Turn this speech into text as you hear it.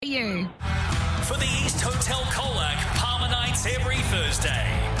you. For the East Hotel Colac, Palmer nights every Thursday.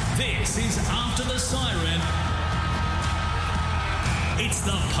 This is After the Siren. It's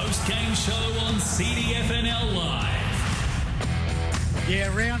the post-game show on CDFNL Live.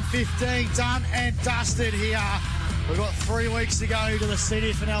 Yeah, round 15 done and dusted here. We've got 3 weeks to go to the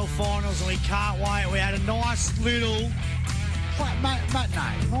CDFNL finals and we can't wait. We had a nice little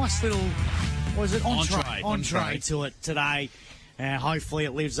matinee, nice little, what was it, entree to it today. And hopefully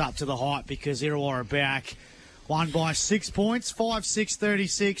it lives up to the hype because Irrewarra Beeac won by 6 points,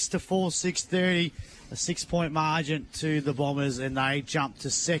 5-6-36 to 4-6-30. A 6-point margin to the Bombers, and they jumped to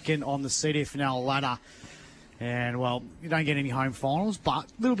second on the CDFNL ladder. And, well, you don't get any home finals, but a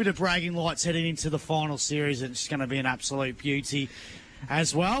little bit of bragging rights heading into the final series, and it's going to be an absolute beauty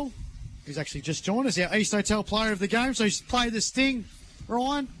as well. He's actually just joined us, our East Hotel player of the game, so he's played the sting.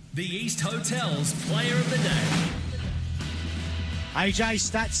 Ryan? The East Hotel's player of the day. AJ,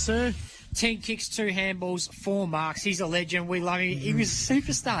 stats, sir? 10 kicks, 2 handballs, 4 marks. He's a legend. We love him. He was a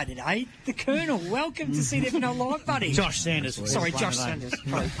superstar today. The Colonel, welcome to CDFNL Live, buddy. Josh Sanders. Sorry, Josh Sanders.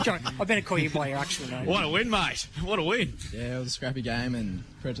 Josh, I better call you by your actual name. What a win, mate. What a win. Yeah, it was a scrappy game and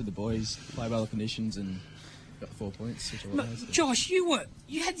credit to the boys. Played well the conditions and got the 4 points. Which I liked. Josh, you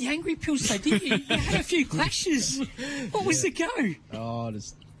had the angry pills today, didn't you? You had a few clashes. What was the go? Oh,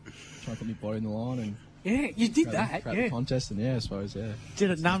 just trying to put my body in the line and... Yeah, you did that. The contest, and I suppose, Did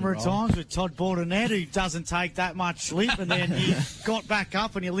it a number of times with Todd Bordenette, who doesn't take that much lip, and then you got back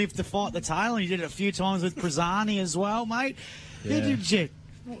up and you lived to fight the tail, and you did it a few times with Prezani as well, mate. Yeah. Did you?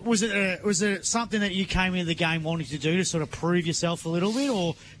 Was it something that you came into the game wanting to do to sort of prove yourself a little bit,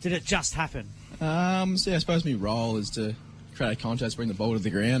 or did it just happen? So I suppose my role is to create a contest, bring the ball to the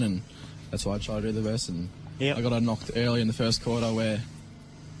ground, and that's why I try to do the best. And I got knocked early in the first quarter where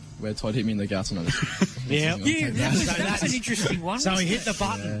Todd hit me in the guts and I just... That's an interesting one. So he hit the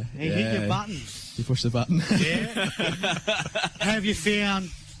button. He hit your button. He pushed the button. Yeah. Have you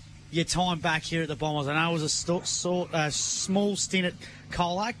found your time back here at the Bombers? I know it was a small stint at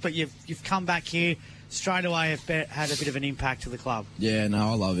Colac, but you've come back here straight away, have had a bit of an impact to the club. Yeah,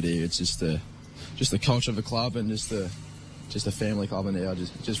 no, I love it here. It's just the culture of the club and just a family club, and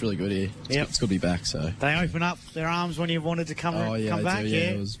just really good here. It's good to be back. So they open up their arms when you wanted to come back.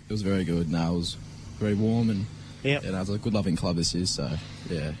 It was very good. No, it was very warm and it was a good loving club this is. So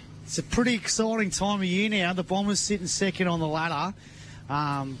yeah, it's a pretty exciting time of year now. The Bombers sitting second on the ladder.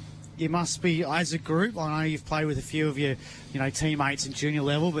 You must be, as a group, I know you've played with a few of your teammates in junior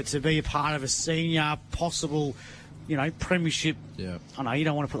level, but to be a part of a senior possible premiership. Yeah, I know you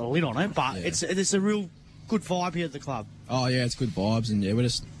don't want to put the lid on it, but it's a real good vibe here at the club. Oh yeah, it's good vibes, and we're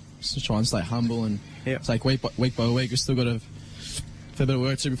just try and stay humble and take week by week. We've still got a fair bit of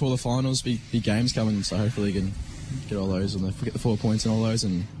work to do before the finals. Big games coming, so hopefully we can get all those and get the 4 points and all those,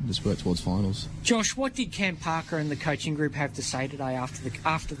 and just work towards finals. Josh, what did Cam Parker and the coaching group have to say today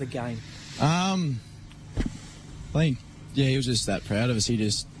after the game? I think he was just that proud of us. He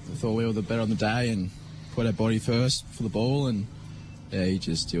just thought we were the better on the day and put our body first for the ball, and he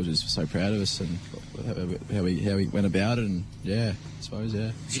was just so proud of us and how we went about it, and I suppose.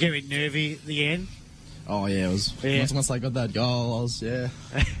 Did you get a bit nervy at the end? Oh yeah, it was. Once I got that goal, I was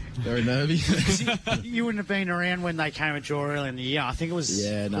very nervy. You wouldn't have been around when they came a draw early in the year. I think it was.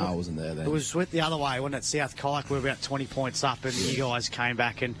 Yeah, no, I wasn't there then. It was the other way, wasn't it? South Colac, we were about 20 points up, and you guys came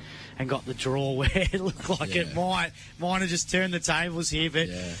back and got the draw where it looked like it might have just turned the tables here. But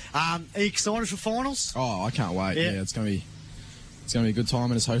are you excited for finals? Oh, I can't wait. Yeah, it's gonna be a good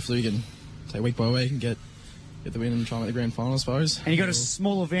time, and hopefully we can take week by week and get the win and try and make the grand final, I suppose. And you got a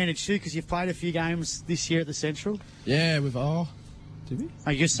small advantage too because you've played a few games this year at the Central. Yeah, did we? Oh,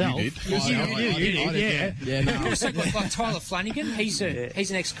 yourself. You did. You did. Yeah, no. Also got Tyler Flanagan. He's an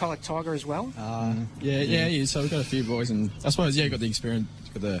ex-Colac Tiger as well. Yeah. So we've got a few boys, and I suppose got the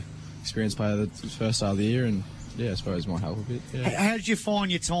experience player the first start of the year, and I suppose might help a bit. Yeah. How did you find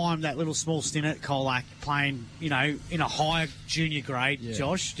your time, that little small stint at Colac, playing, in a higher junior grade,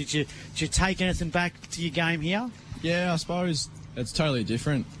 Josh? Did you take anything back to your game here? Yeah, I suppose it's totally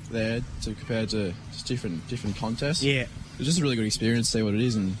different there compared to just different contests. Yeah. It was just a really good experience to see what it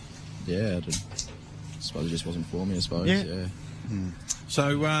is, and I suppose it just wasn't for me, I suppose. Yeah. So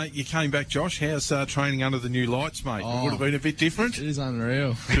you came back, Josh. How's training under the new lights, mate? It would have been a bit different. It is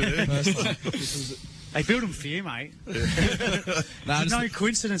unreal. They built them for you, mate. It's no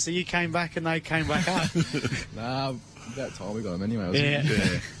coincidence that you came back and they came back up. Nah, about time we got them anyway.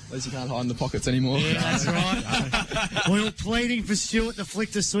 At least you can't hide in the pockets anymore. Yeah, that's right. We were pleading for Stuart to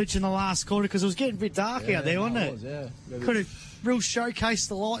flick the switch in the last quarter because it was getting a bit dark out there, wasn't it? Yeah. real showcase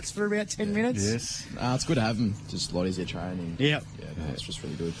the lights for about 10 minutes. Yes. It's good to have him. Just a lot easier training. Yep. Yeah, no, it's just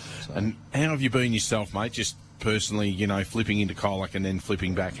really good. So. And how have you been yourself, mate? Just personally, you know, flipping into Colac and then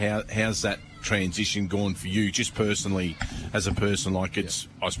flipping back. How's that transition gone for you, just personally, as a person? Like, it's,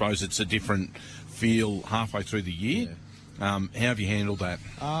 I suppose it's a different feel halfway through the year. Yeah. How have you handled that?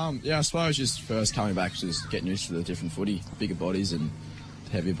 Yeah, I suppose just first coming back, just getting used to the different footy, bigger bodies and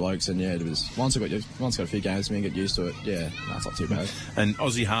heavier blokes, and yeah, it was once got a few games with me and get used to it. Yeah, no, it's not too bad. And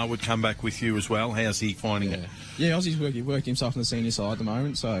Ozzy Harwood come back with you as well. How's he finding it? Yeah, Ozzy's working himself in the senior side at the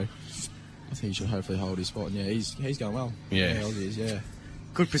moment, so I think he should hopefully hold his spot. And yeah, he's going well. Yeah. Ozzy is. Yeah.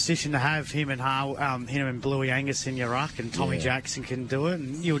 Good position to have him and Bluey Angus in your ruck, and Tommy Jackson can do it,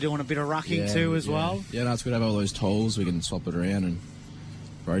 and you're doing a bit of rucking too as well. Yeah, no, it's good to have all those tools. We can swap it around and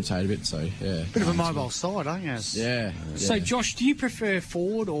rotate a bit. So yeah, Bit of a mobile side, aren't you? Yeah. So, Josh, do you prefer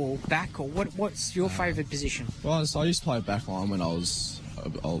forward or back, or what's your favourite position? Well, so I used to play back line when I was a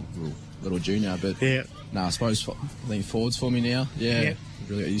little junior, but no, I suppose I think forwards for me now. Yeah,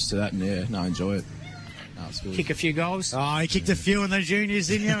 really got used to that, and I enjoy it. No, it's good. Kick a few goals. Oh, he kicked a few in the juniors,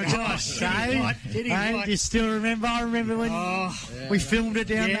 didn't you, Josh? Hey, you still remember? I remember when we filmed it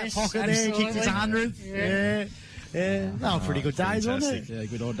down that pocket there. He kicked his 100th. Yeah. They were pretty good days, wasn't it? Yeah,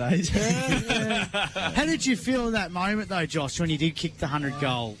 good old days. How did you feel at that moment, though, Josh, when you did kick the 100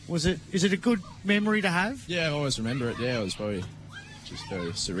 goal? Is it a good memory to have? Yeah, I always remember it. Yeah, it was probably just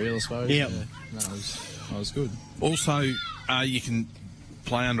very surreal, I suppose. Yep. Yeah. No, it was good. Also, you can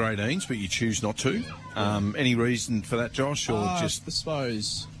play under 18s, but you choose not to. Any reason for that, Josh, or just? I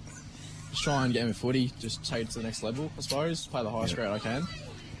suppose just try and get him a footy, just take it to the next level. I suppose play the highest grade I can.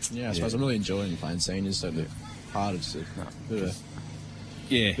 Yeah, I suppose I'm really enjoying playing seniors. So the harder, just a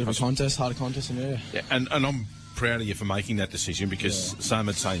bit of a contest, harder contest, and and I'm proud of you for making that decision, because some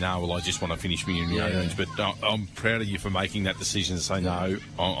would say, no, well, I just want to finish my uni 18s, but I'm proud of you for making that decision to say, no,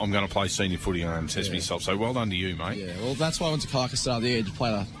 I'm going to play senior footy and test myself. So well done to you, mate. Yeah, well, that's why I went to Colac at the start of the year to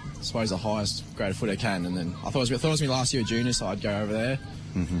play the highest grade of footy I can, and then I thought it was my last year of junior, so I'd go over there.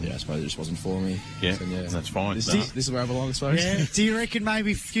 Yeah, I suppose it just wasn't for me. Yeah, so, that's fine. This is where I belong, I suppose. Yeah. Do you reckon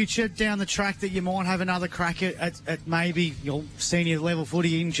maybe future down the track that you might have another crack at maybe your senior level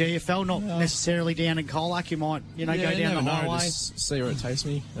footy in GFL, not necessarily down in Colac? You might, go down the highway. Just see where it takes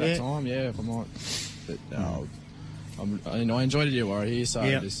me at that time. Yeah, if I might. But I enjoyed it Irrewarra here, so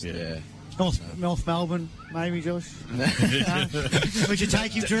North Melbourne, maybe, Josh? Would you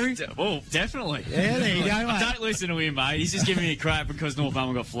take him, Drew? Well, definitely. Yeah, there you go, mate. Don't listen to him, mate. He's just giving me a crap because North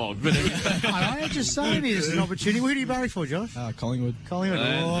Melbourne got flogged. But I'm just saying there's an opportunity. Who do you barrack for, Josh? Collingwood. Collingwood.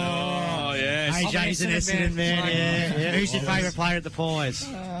 Oh, yes. AJ's an Essendon man, yeah. Who's your favourite player at the Pies?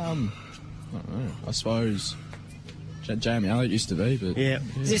 I don't know. I suppose Jamie Elliott used to be, but... Yeah.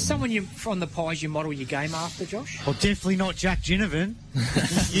 Is there someone from the Pies you model your game after, Josh? Well, definitely not Jack Ginnivan.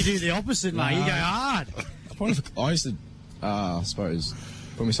 You do the opposite, mate. You go hard. I used to, I suppose,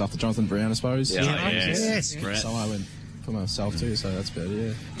 put myself to Jonathan Brown, I suppose. Yes. So I went for myself too, so that's better,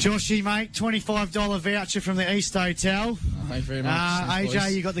 yeah. Joshy, mate, $25 voucher from the East Hotel. Thank you very much. Thanks, AJ,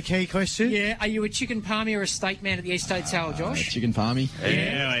 boys. you got the key question? Yeah. Are you a chicken palmy or a steak man at the East Hotel, Josh? Chicken palmy.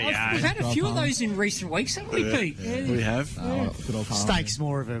 Yeah. We've had a few of those in recent weeks, haven't we, Pete? Yeah. We have. Good old palmy. Steak's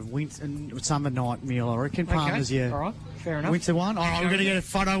more of a winter and summer night meal, I reckon. Palmer's, All right. Fair enough. Winter one. All right, we're going to get a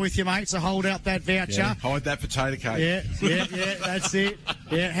photo with you, mate, so hold out that voucher. Yeah. Hide that potato cake. Yeah, that's it.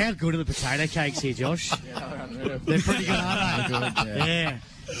 Yeah, how good are the potato cakes here, Josh? They're pretty good, aren't they? Good, yeah.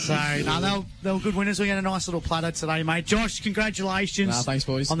 So, no, they were good winners. We had a nice little platter today, mate. Josh, congratulations. Thanks,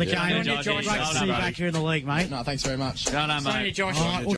 boys. On the game. Well done, Great to Josh. see you back here in the league, mate. No, thanks very much. No, mate. Sorry, Josh. All right,